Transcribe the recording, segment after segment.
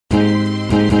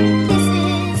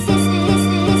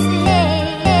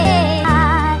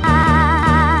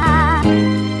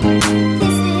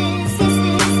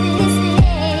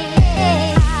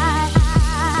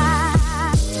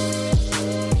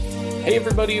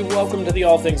everybody. Welcome to the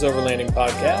All Things Overlanding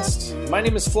podcast. My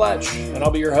name is Fletch, and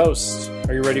I'll be your host.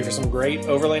 Are you ready for some great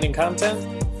overlanding content?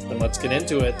 Then let's get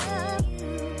into it.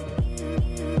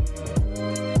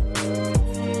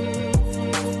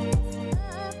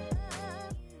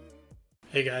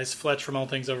 Hey guys, Fletch from All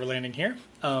Things Overlanding here.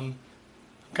 I'm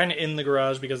kind of in the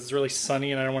garage because it's really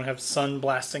sunny and I don't want to have sun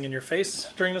blasting in your face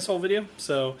during this whole video,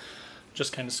 so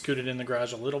just kind of scooted in the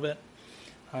garage a little bit.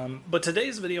 But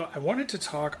today's video, I wanted to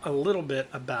talk a little bit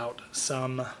about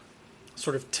some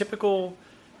sort of typical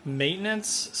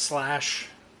maintenance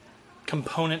 /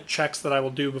 component checks that I will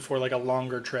do before like a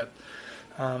longer trip.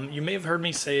 You may have heard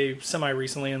me say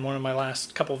semi-recently in one of my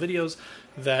last couple videos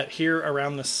that here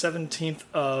around the 17th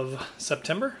of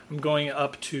September, I'm going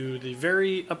up to the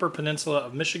very upper peninsula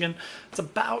of Michigan. It's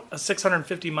about a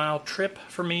 650-mile trip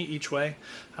for me each way,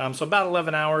 so about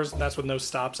 11 hours, and that's with no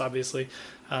stops, obviously,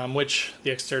 which the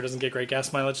Xterra doesn't get great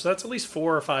gas mileage, so that's at least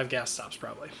 4 or 5 gas stops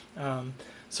probably.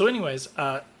 So anyways,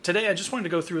 today I just wanted to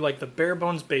go through like the bare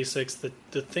bones basics,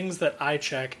 the things that I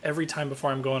check every time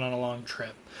before I'm going on a long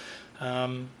trip.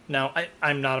 Now,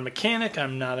 I'm not a mechanic,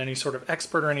 I'm not any sort of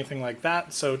expert or anything like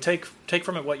that, so take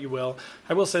from it what you will.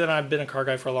 I will say that I've been a car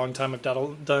guy for a long time. I've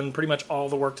done pretty much all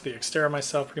the work to the Xterra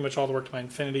myself, pretty much all the work to my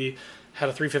Infiniti, had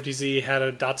a 350Z, had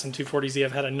a Datsun 240Z,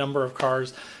 I've had a number of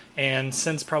cars, and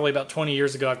since probably about 20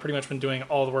 years ago, I've pretty much been doing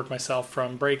all the work myself,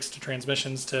 from brakes to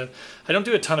transmissions to... I don't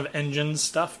do a ton of engine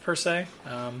stuff, per se,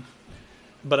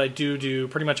 but I do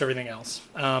pretty much everything else.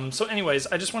 So anyways,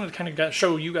 I just wanted to kind of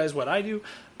show you guys what I do.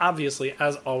 Obviously,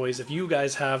 as always, if you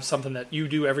guys have something that you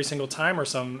do every single time or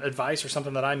some advice or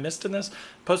something that I missed in this,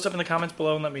 post up in the comments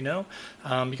below and let me know,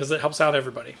 because it helps out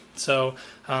everybody. So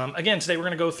again, today we're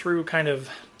going to go through kind of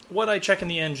what I check in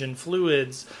the engine,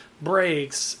 fluids,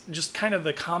 brakes, just kind of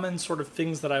the common sort of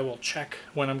things that I will check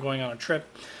when I'm going on a trip.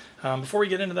 Before we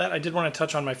get into that, I did want to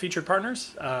touch on my featured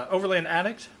partners. Overland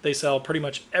Addict, they sell pretty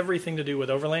much everything to do with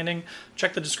overlanding.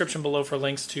 Check the description below for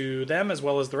links to them, as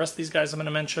well as the rest of these guys I'm going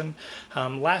to mention.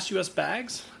 Last US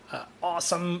Bags,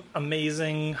 awesome,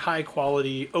 amazing,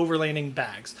 high-quality overlanding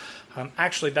bags.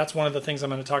 Actually, that's one of the things I'm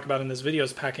going to talk about in this video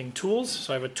is packing tools.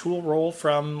 So I have a tool roll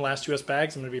from Last US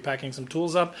Bags. I'm going to be packing some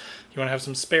tools up. You want to have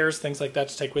some spares, things like that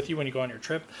to take with you when you go on your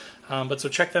trip. So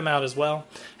check them out as well.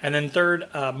 And then third,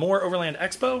 more Overland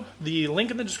Expo. The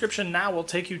link in the description now will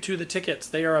take you to the tickets.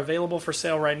 They are available for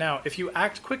sale right now. If you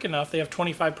act quick enough, they have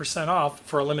 25% off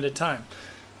for a limited time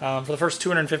for the first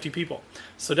 250 people.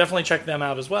 So definitely check them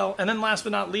out as well. And then last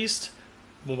but not least,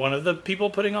 one of the people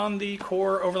putting on the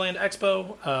core Overland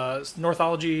Expo,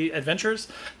 Northology Adventures,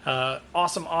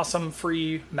 awesome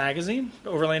free magazine,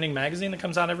 Overlanding magazine that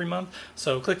comes out every month.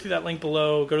 So click through that link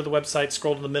below, go to the website,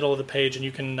 scroll to the middle of the page, and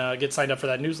you can get signed up for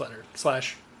that newsletter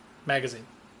 / magazine.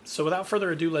 So without further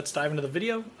ado, let's dive into the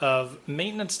video of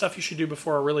maintenance stuff you should do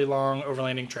before a really long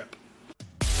overlanding trip.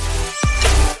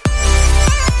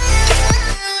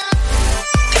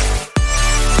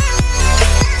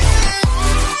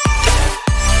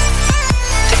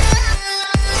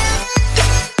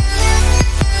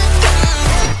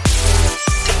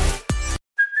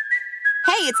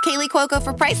 It's Kaylee Cuoco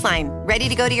for Priceline. Ready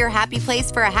to go to your happy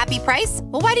place for a happy price?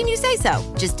 Well, why didn't you say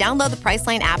so? Just download the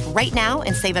Priceline app right now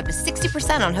and save up to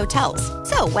 60% on hotels.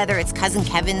 So whether it's Cousin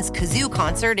Kevin's Kazoo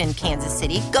Concert in Kansas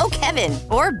City, go Kevin,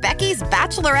 or Becky's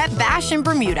Bachelorette Bash in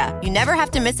Bermuda, you never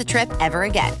have to miss a trip ever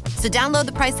again. So download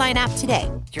the Priceline app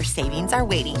today. Your savings are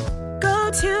waiting.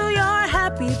 Go to your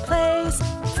happy place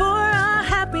for a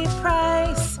happy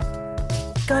price.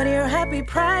 Go to your happy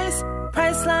price,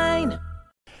 Priceline.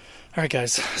 Alright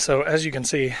guys, so as you can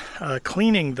see,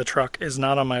 cleaning the truck is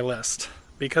not on my list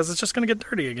because it's just going to get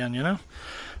dirty again, you know?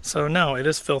 So no, it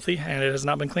is filthy and it has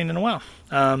not been cleaned in a while.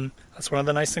 That's one of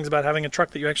the nice things about having a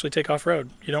truck that you actually take off-road.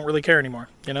 You don't really care anymore,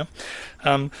 you know?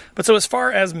 But so as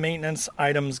far as maintenance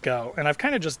items go, and I've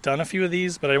kind of just done a few of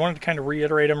these, but I wanted to kind of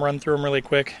reiterate them, run through them really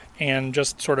quick, and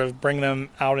just sort of bring them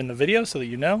out in the video so that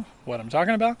you know what I'm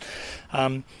talking about.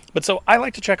 But so I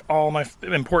like to check all my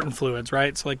important fluids,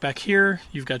 right? So like back here,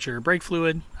 you've got your brake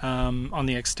fluid on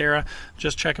the Xterra.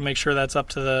 Just check and make sure that's up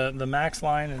to the max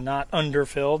line and not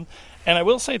underfilled. And I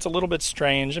will say it's a little bit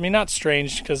strange. I mean, not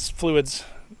strange because fluids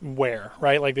wear,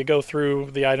 right? Like they go through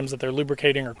the items that they're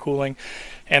lubricating or cooling,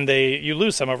 and you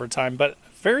lose some over time. But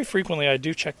very frequently I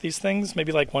do check these things,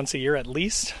 maybe like once a year at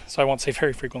least. So I won't say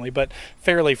very frequently, but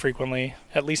fairly frequently,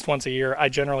 at least once a year, I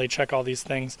generally check all these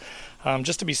things.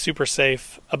 just to be super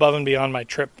safe above and beyond my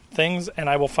trip things, and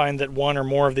I will find that one or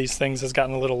more of these things has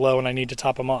gotten a little low and I need to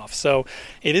top them off. So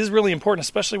it is really important,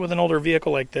 especially with an older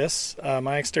vehicle like this.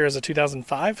 My Xterra is a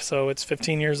 2005, so it's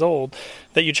 15 years old,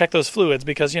 that you check those fluids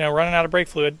because, running out of brake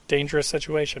fluid, dangerous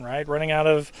situation, right? Running out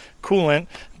of coolant,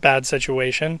 bad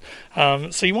situation.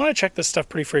 So you want to check this stuff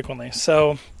pretty frequently.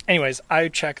 So anyways, I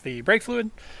check the brake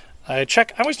fluid. I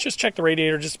always just check the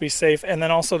radiator just to be safe, and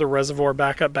then also the reservoir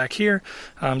backup back here,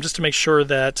 just to make sure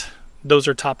that those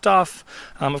are topped off.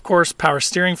 Of course, power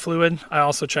steering fluid, I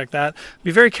also check that.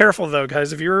 Be very careful though,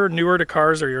 guys. If you're newer to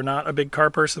cars or you're not a big car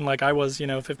person like I was,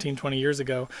 15, 20 years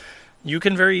ago, you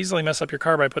can very easily mess up your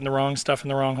car by putting the wrong stuff in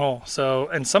the wrong hole. So,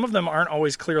 and some of them aren't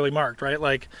always clearly marked, right?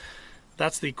 Like,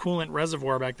 that's the coolant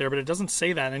reservoir back there, but it doesn't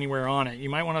say that anywhere on it. You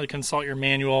might want to consult your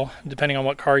manual depending on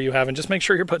what car you have and just make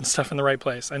sure you're putting stuff in the right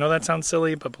place. I know that sounds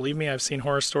silly, but believe me, I've seen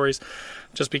horror stories.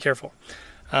 Just be careful.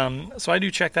 So I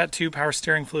do check that too, power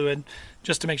steering fluid,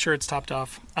 just to make sure it's topped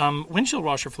off. Windshield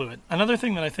washer fluid. Another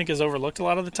thing that I think is overlooked a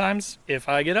lot of the times, if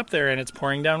I get up there and it's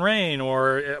pouring down rain,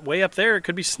 or way up there it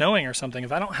could be snowing or something,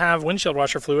 if I don't have windshield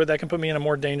washer fluid, that can put me in a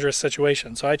more dangerous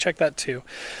situation. So I check that too.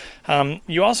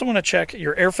 You also want to check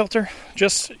your air filter.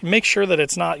 Just make sure that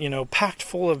it's not, packed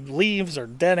full of leaves or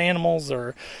dead animals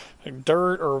or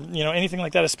dirt or anything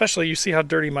like that. Especially, you see how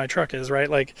dirty my truck is, right?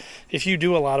 Like, if you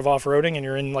do a lot of off-roading and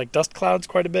you're in like dust clouds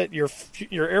quite a bit, your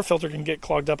air filter can get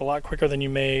clogged up a lot quicker than you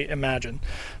may imagine.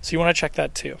 So you want to check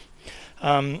that too.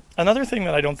 Another thing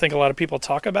that I don't think a lot of people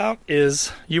talk about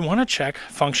is you want to check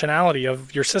functionality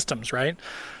of your systems, right?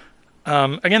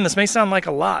 Again, this may sound like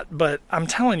a lot, but I'm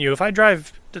telling you, if I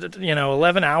drive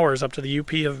 11 hours up to the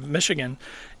UP of Michigan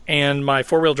and my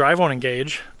four-wheel drive won't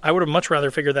engage, I would have much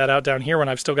rather figured that out down here when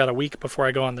I've still got a week before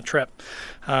I go on the trip.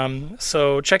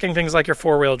 So checking things like your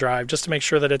four-wheel drive just to make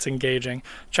sure that it's engaging.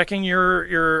 Checking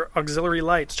your auxiliary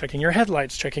lights, checking your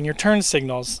headlights, checking your turn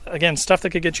signals. Again, stuff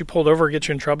that could get you pulled over or get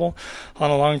you in trouble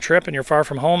on a long trip and you're far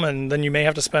from home, and then you may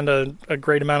have to spend a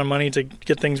great amount of money to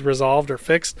get things resolved or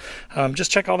fixed.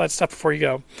 Just check all that stuff before you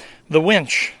go. The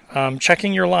winch,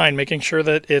 checking your line, making sure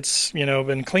that it's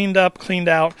been cleaned up, cleaned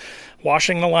out.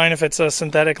 Washing the line if it's a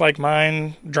synthetic like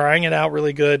mine, drying it out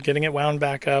really good, getting it wound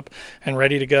back up and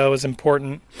ready to go is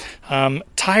important.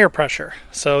 Tire pressure.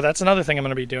 So that's another thing I'm going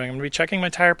to be doing. I'm going to be checking my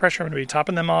tire pressure. I'm going to be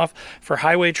topping them off for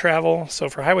highway travel. So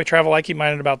for highway travel, I keep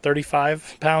mine at about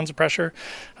 35 pounds of pressure.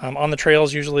 On the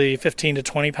trails, usually 15 to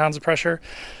 20 pounds of pressure.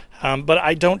 But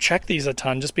I don't check these a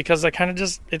ton just because it kind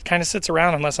of sits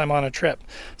around unless I'm on a trip.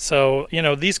 So,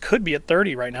 these could be at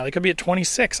 30 right now. They could be at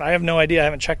 26. I have no idea. I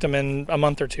haven't checked them in a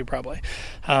month or two probably.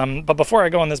 But before I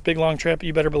go on this big long trip,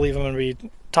 you better believe I'm going to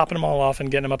be topping them all off and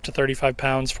getting them up to 35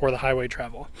 pounds for the highway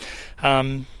travel.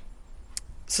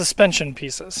 Suspension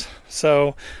pieces.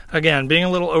 So again, being a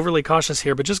little overly cautious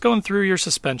here, but just going through your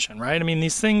suspension, right? I mean,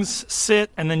 these things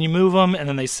sit and then you move them, and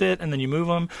then they sit and then you move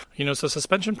them, so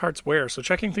suspension parts wear. So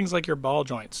checking things like your ball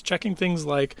joints, checking things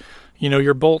like,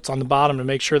 your bolts on the bottom to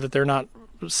make sure that they're not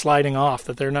sliding off,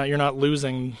 that you're not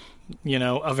losing,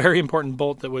 a very important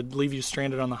bolt that would leave you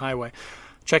stranded on the highway.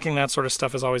 Checking that sort of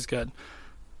stuff is always good.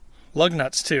 Lug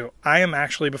nuts too. I am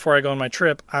actually, before I go on my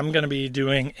trip, I'm going to be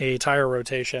doing a tire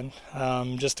rotation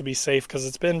just to be safe, because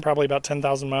it's been probably about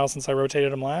 10,000 miles since I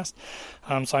rotated them last.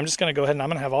 So I'm just going to go ahead and I'm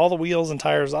going to have all the wheels and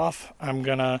tires off. I'm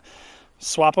going to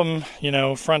swap them,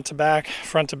 front to back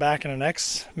in an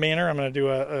X manner. I'm going to do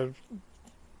a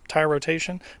tire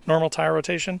rotation, normal tire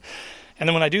rotation. And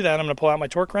then when I do that, I'm going to pull out my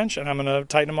torque wrench and I'm going to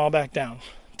tighten them all back down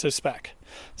to spec.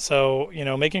 So,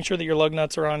 making sure that your lug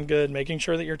nuts are on good, making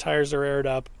sure that your tires are aired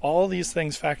up, all these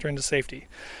things factor into safety.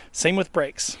 Same with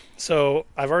brakes. So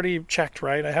I've already checked,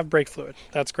 right? I have brake fluid.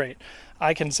 That's great.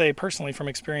 I can say personally from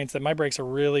experience that my brakes are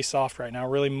really soft right now,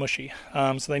 really mushy.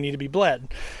 So they need to be bled.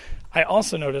 I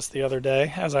also noticed the other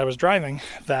day as I was driving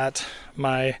that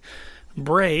my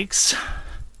brakes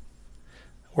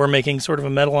were making sort of a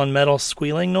metal on metal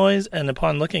squealing noise, and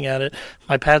upon looking at it,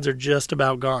 my pads are just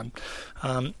about gone.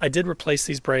 I did replace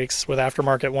these brakes with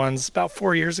aftermarket ones about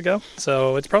 4 years ago,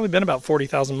 so it's probably been about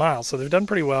 40,000 miles, so they've done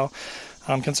pretty well,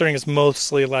 considering it's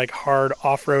mostly like hard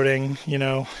off-roading,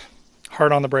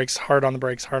 hard on the brakes, hard on the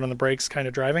brakes, hard on the brakes kind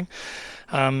of driving.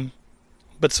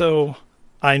 But so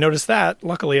I noticed that,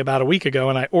 luckily, about a week ago,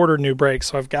 and I ordered new brakes,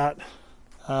 so I've got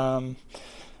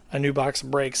a new box of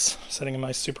brakes sitting in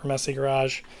my super messy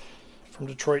garage from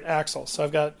Detroit Axle. So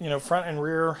I've got, front and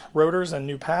rear rotors and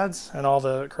new pads and all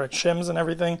the correct shims and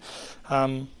everything.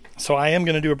 So I am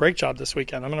going to do a brake job this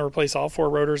weekend. I'm going to replace all 4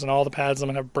 rotors and all the pads. I'm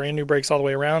going to have brand new brakes all the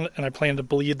way around, and I plan to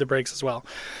bleed the brakes as well.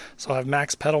 So I'll have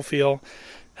max pedal feel,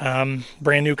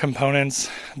 brand new components,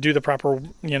 do the proper,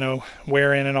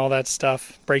 wear in and all that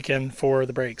stuff, break in for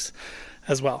the brakes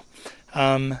as well.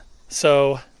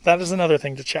 So that is another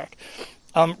thing to check.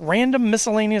 Random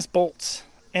miscellaneous bolts.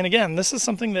 And again, this is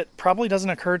something that probably doesn't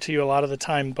occur to you a lot of the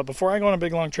time, but before I go on a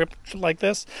big long trip like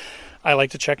this, I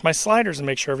like to check my sliders and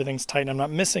make sure everything's tight and I'm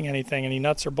not missing anything, any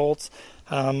nuts or bolts.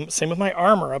 Same with my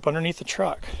armor up underneath the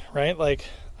truck, right? Like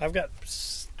I've got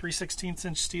 3/16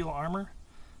 inch steel armor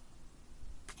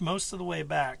most of the way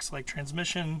back. So like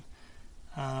transmission,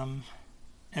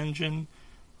 engine,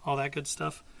 all that good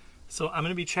stuff. So I'm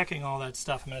going to be checking all that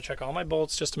stuff. I'm going to check all my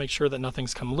bolts just to make sure that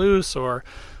nothing's come loose or,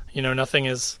 nothing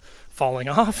is falling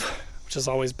off, which is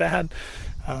always bad.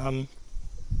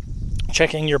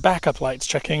 Checking your backup lights,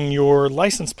 checking your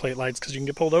license plate lights, because you can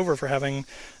get pulled over for having,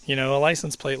 a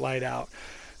license plate light out.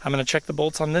 I'm going to check the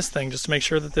bolts on this thing just to make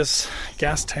sure that this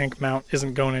gas tank mount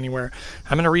isn't going anywhere.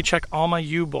 I'm going to recheck all my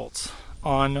U-bolts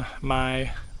on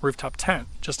my rooftop tent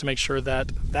just to make sure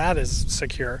that that is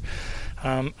secure.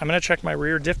 I'm going to check my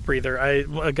rear diff breather.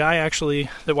 A guy actually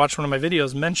that watched one of my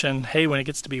videos mentioned, hey, when it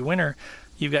gets to be winter,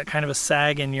 you've got kind of a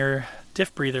sag in your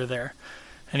diff breather there.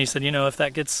 And he said, if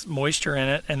that gets moisture in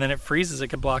it and then it freezes, it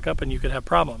could block up and you could have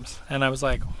problems. And I was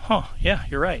like, yeah,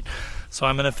 you're right. So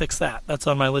I'm going to fix that. That's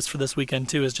on my list for this weekend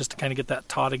too, is just to kind of get that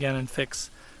taut again and fix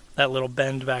that little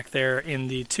bend back there in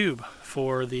the tube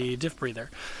for the diff breather.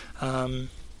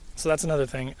 So that's another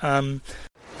thing.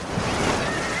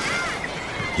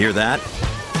 Hear that?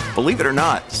 Believe it or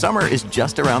not, summer is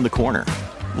just around the corner.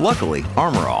 Luckily,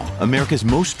 Armor All, America's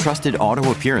most trusted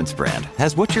auto appearance brand,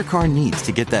 has what your car needs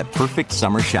to get that perfect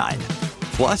summer shine.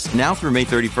 Plus, now through May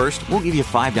 31st, we'll give you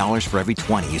 $5 for every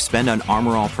 $20 you spend on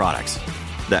Armor All products.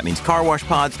 That means car wash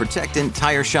pods, protectant,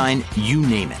 tire shine, you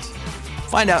name it.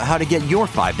 Find out how to get your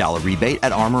 $5 rebate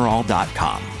at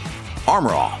armorall.com.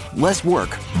 Armor All, less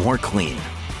work, more clean.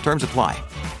 Terms apply.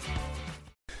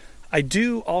 I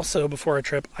do also, before a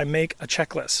trip, I make a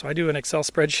checklist. So I do an Excel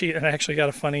spreadsheet, and I actually got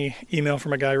a funny email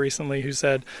from a guy recently who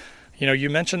said, you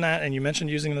mentioned that, and you mentioned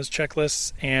using those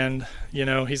checklists, and,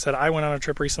 he said, I went on a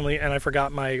trip recently, and I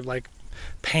forgot my,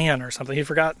 pan or something. He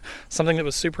forgot something that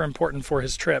was super important for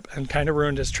his trip and kind of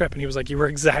ruined his trip. And he was like, you were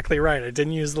exactly right. I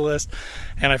didn't use the list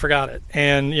and I forgot it.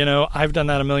 And, I've done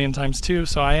that a million times too.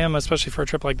 So I am, especially for a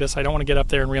trip like this, I don't want to get up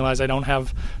there and realize I don't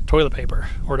have toilet paper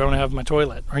or don't have my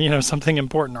toilet or, something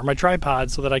important or my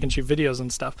tripod so that I can shoot videos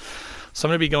and stuff. So I'm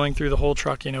going to be going through the whole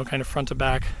truck, kind of front to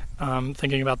back,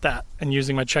 thinking about that and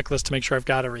using my checklist to make sure I've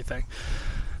got everything.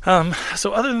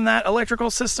 So other than that, electrical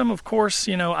system, of course,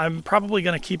 I'm probably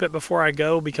going to keep it before I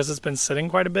go because it's been sitting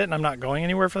quite a bit and I'm not going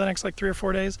anywhere for the next 3 or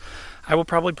 4 days. I will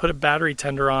probably put a battery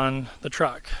tender on the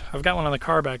truck. I've got one on the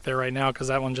car back there right now because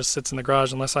that one just sits in the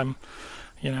garage unless I'm,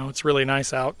 it's really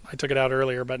nice out. I took it out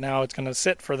earlier, but now it's going to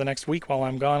sit for the next week while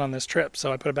I'm gone on this trip.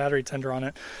 So I put a battery tender on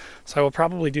it. So I will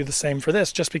probably do the same for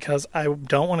this just because I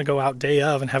don't want to go out day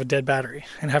of and have a dead battery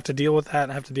and have to deal with that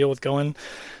and have to deal with going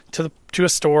to a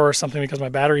store or something because my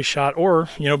battery's shot or,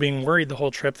 being worried the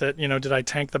whole trip that, did I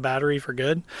tank the battery for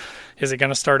good? Is it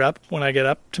going to start up when I get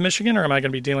up to Michigan or am I going to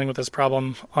be dealing with this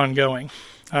problem ongoing?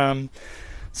 So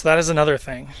that is another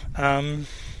thing. Let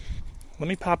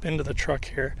me pop into the truck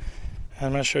here and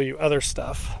I'm going to show you other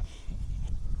stuff.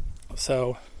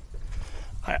 So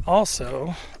I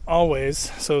also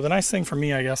so the nice thing for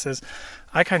me, I guess, is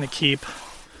I kind of keep,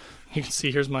 you can see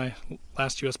here's my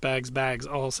last US bags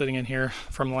all sitting in here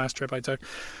from the last trip I took.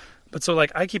 But so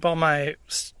I keep all my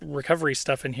recovery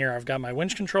stuff in here. I've got my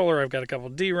winch controller, I've got a couple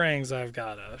D-rings, I've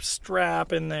got a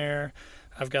strap in there,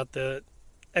 I've got the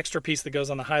extra piece that goes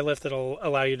on the high lift that'll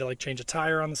allow you to change a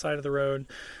tire on the side of the road.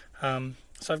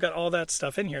 So I've got all that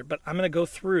stuff in here, but I'm going to go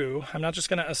through. I'm not just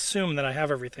going to assume that I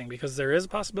have everything because there is a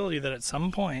possibility that at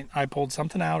some point I pulled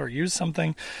something out or used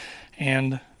something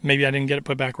and maybe I didn't get it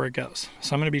put back where it goes.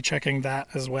 So I'm going to be checking that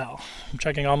as well. I'm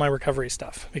checking all my recovery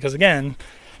stuff because again,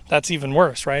 that's even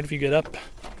worse, right? If you get up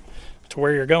to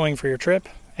where you're going for your trip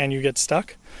and you get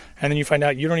stuck and then you find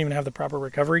out you don't even have the proper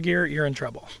recovery gear, you're in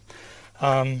trouble.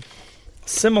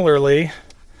 Similarly,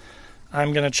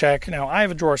 I'm going to check. Now, I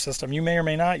have a drawer system. You may or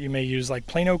may not. You may use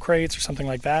Plano crates or something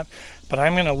like that. But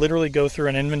I'm going to literally go through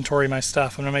and inventory my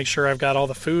stuff. I'm going to make sure I've got all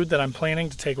the food that I'm planning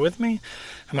to take with me.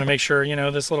 I'm going to make sure,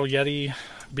 this little Yeti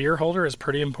beer holder is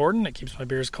pretty important. It keeps my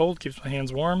beers cold, keeps my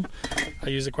hands warm. I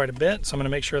use it quite a bit. So I'm going to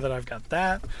make sure that I've got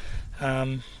that.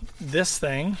 This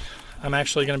thing, I'm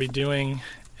actually going to be doing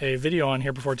a video on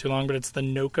here before too long, but it's the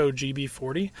Noco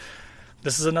GB40.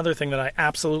 This is another thing that I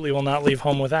absolutely will not leave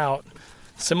home without.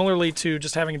 Similarly to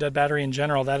just having a dead battery in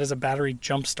general, that is a battery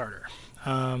jump starter.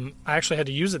 I actually had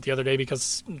to use it the other day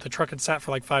because the truck had sat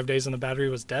for 5 days and the battery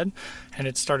was dead and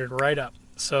it started right up.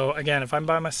 So again, if I'm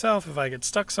by myself, if I get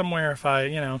stuck somewhere, if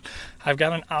I've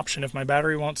got an option. If my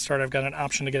battery won't start, I've got an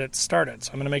option to get it started.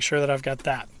 So I'm going to make sure that I've got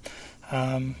that.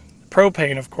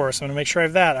 Propane, of course, I'm going to make sure I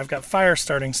have that. I've got fire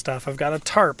starting stuff. I've got a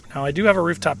tarp. Now, I do have a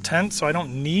rooftop tent, so I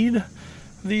don't need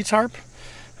the tarp,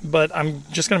 but I'm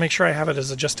just going to make sure I have it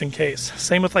as a just in case.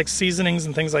 Same with like seasonings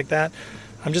and things like that.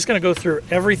 I'm just going to go through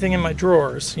everything in my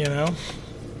drawers,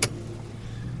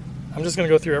 I'm just going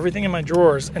to go through everything in my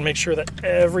drawers and make sure that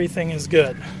everything is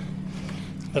good,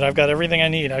 that I've got everything I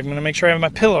need. I'm going to make sure I have my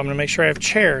pillow. I'm going to make sure I have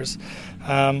chairs.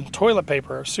 Toilet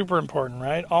paper, super important,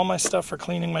 right? All my stuff for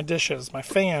cleaning my dishes, my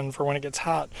fan for when it gets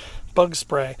hot, bug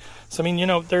spray. So,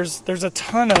 there's a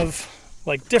ton of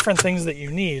like different things that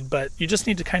you need, but you just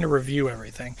need to kind of review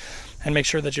everything and make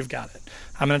sure that you've got it.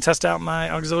 I'm going to test out my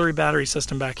auxiliary battery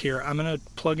system back here. I'm going to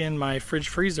plug in my fridge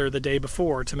freezer the day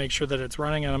before to make sure that it's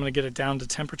running, and I'm going to get it down to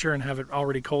temperature and have it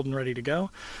already cold and ready to go.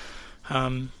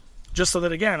 Just so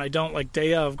that, again, I don't like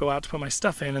day of go out to put my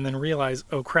stuff in and then realize,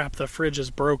 oh crap, the fridge is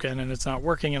broken and it's not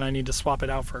working and I need to swap it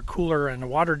out for a cooler and a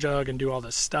water jug and do all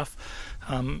this stuff.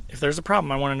 If there's a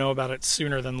problem, I want to know about it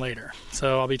sooner than later.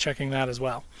 So I'll be checking that as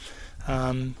well.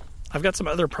 I've got some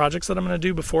other projects that I'm going to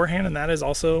do beforehand, and that is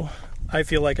also, I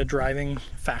feel like, a driving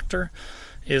factor,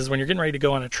 is when you're getting ready to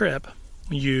go on a trip,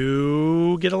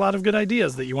 you get a lot of good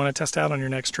ideas that you want to test out on your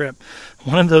next trip.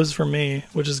 One of those for me,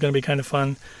 which is going to be kind of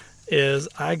fun, is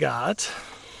check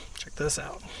this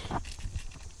out.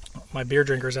 My beer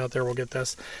drinkers out there will get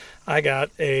this. I got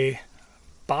a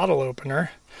bottle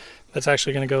opener that's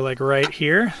actually going to go like right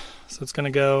here. So it's going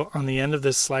to go on the end of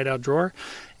this slide out drawer,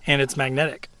 and it's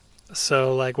magnetic.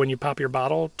 So like when you pop your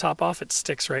bottle top off, it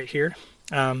sticks right here.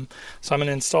 So I'm going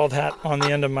to install that on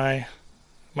the end of my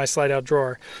slide out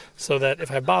drawer so that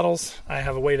if I have bottles, I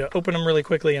have a way to open them really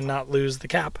quickly and not lose the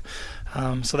cap.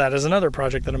 So that is another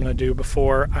project that I'm going to do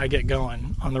before I get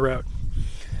going on the road.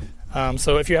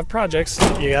 So if you have projects,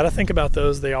 you got to think about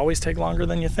those. They always take longer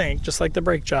than you think, just like the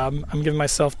brake job. I'm giving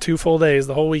myself 2 full days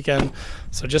the whole weekend.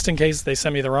 So just in case they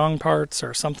send me the wrong parts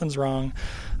or something's wrong,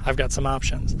 I've got some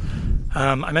options.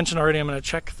 I mentioned already I'm going to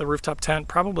check the rooftop tent.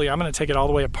 Probably I'm going to take it all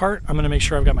the way apart. I'm going to make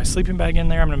sure I've got my sleeping bag in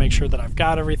there. I'm going to make sure that I've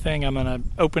got everything. I'm going to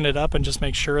open it up and just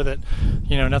make sure that,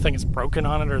 nothing is broken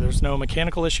on it or there's no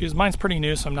mechanical issues. Mine's pretty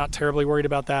new, so I'm not terribly worried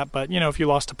about that. But, if you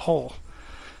lost a pole,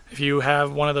 if you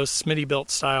have one of those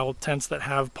Smitty-built style tents that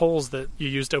have poles that you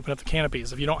use to open up the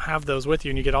canopies, if you don't have those with you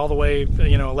and you get all the way,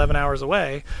 11 hours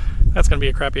away, that's going to be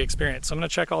a crappy experience. So I'm going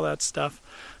to check all that stuff.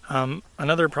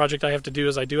 Another project I have to do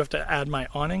is I do have to add my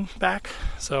awning back.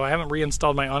 So I haven't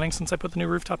reinstalled my awning since I put the new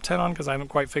rooftop tent on because I haven't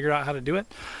quite figured out how to do it.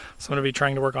 So I'm going to be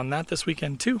trying to work on that this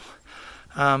weekend too.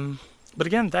 But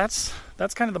again, that's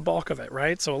kind of the bulk of it,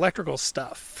 right? So electrical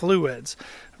stuff, fluids,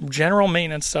 general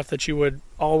maintenance stuff that you would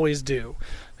always do,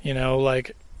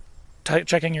 like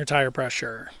checking your tire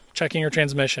pressure, checking your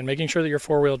transmission, making sure that your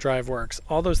 4-wheel drive works.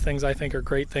 All those things I think are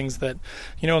great things that,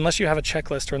 unless you have a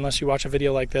checklist or unless you watch a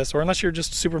video like this or unless you're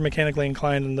just super mechanically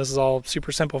inclined and this is all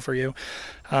super simple for you,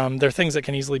 they're things that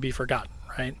can easily be forgotten,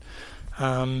 right?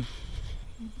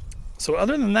 So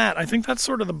other than that, I think that's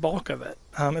sort of the bulk of it.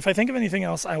 If I think of anything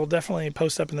else, I will definitely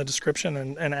post up in the description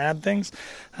and add things.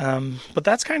 But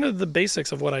that's kind of the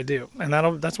basics of what I do. And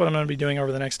that's what I'm going to be doing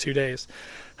over the next 2 days,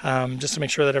 just to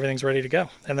make sure that everything's ready to go.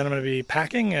 And then I'm going to be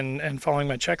packing and following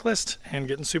my checklist and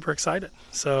getting super excited.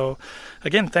 So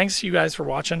again, thanks you guys for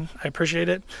watching. I appreciate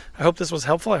it. I hope this was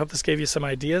helpful. I hope this gave you some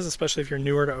ideas, especially if you're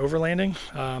newer to overlanding.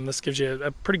 This gives you a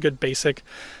pretty good basic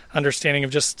understanding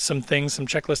of just some things, some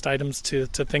checklist items to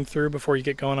think through before you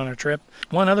get going on a trip.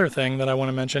 One other thing that I want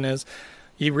to mention is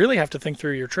you really have to think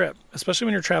through your trip, especially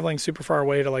when you're traveling super far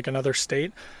away to like another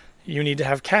state. You need to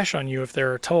have cash on you if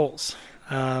there are tolls.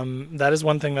 That is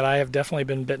one thing that I have definitely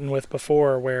been bitten with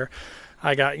before, where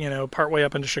I got, partway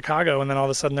up into Chicago and then all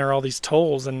of a sudden there are all these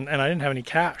tolls and I didn't have any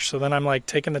cash. So then I'm like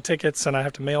taking the tickets and I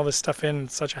have to mail this stuff in.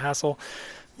 It's such a hassle.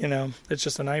 It's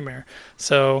just a nightmare.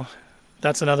 So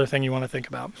that's another thing you want to think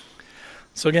about.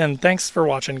 So again, thanks for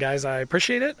watching, guys. I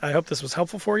appreciate it. I hope this was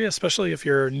helpful for you, especially if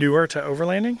you're newer to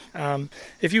overlanding.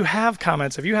 If you have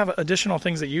comments, if you have additional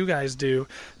things that you guys do,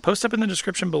 post up in the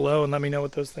description below and let me know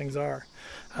what those things are.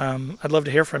 I'd love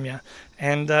to hear from you.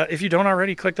 And if you don't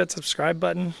already, click that subscribe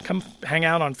button. Come hang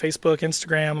out on Facebook,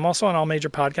 Instagram. I'm also on all major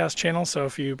podcast channels, so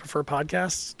if you prefer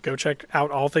podcasts, go check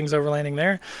out All Things Overlanding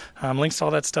there. Links to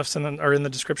all that stuff are in the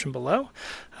description below.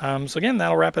 So again,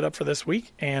 that'll wrap it up for this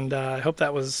week, and I hope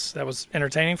that was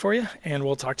entertaining for you, and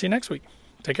we'll talk to you next week.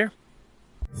 Take care.